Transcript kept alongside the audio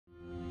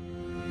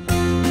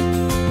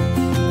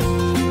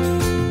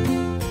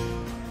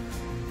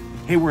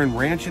Hey, we're in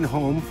Ranch and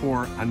Home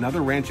for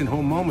another Ranch and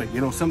Home moment. You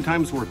know,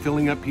 sometimes we're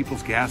filling up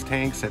people's gas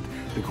tanks at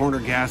the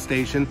corner gas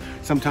station.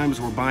 Sometimes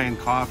we're buying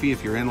coffee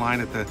if you're in line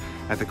at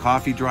the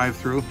coffee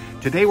drive-through.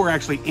 Today we're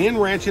actually in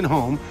Ranch and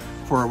Home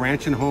for a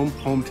Ranch and Home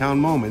hometown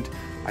moment.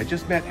 I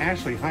just met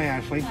Ashley. Hi,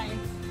 Ashley. Hi.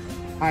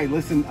 Hi,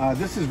 listen,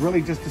 this is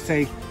really just to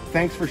say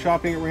thanks for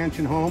shopping at Ranch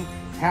and Home.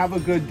 Have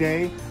a good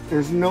day.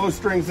 There's no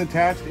strings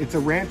attached. It's a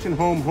Ranch and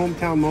Home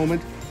hometown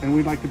moment, and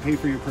we'd like to pay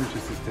for your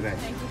purchases today.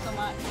 Thank you so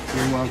much.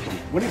 You're welcome.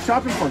 What are you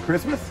shopping for,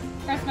 Christmas?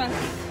 Christmas.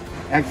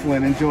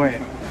 Excellent, enjoy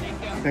it.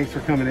 Thank you. Thanks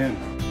for coming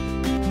in.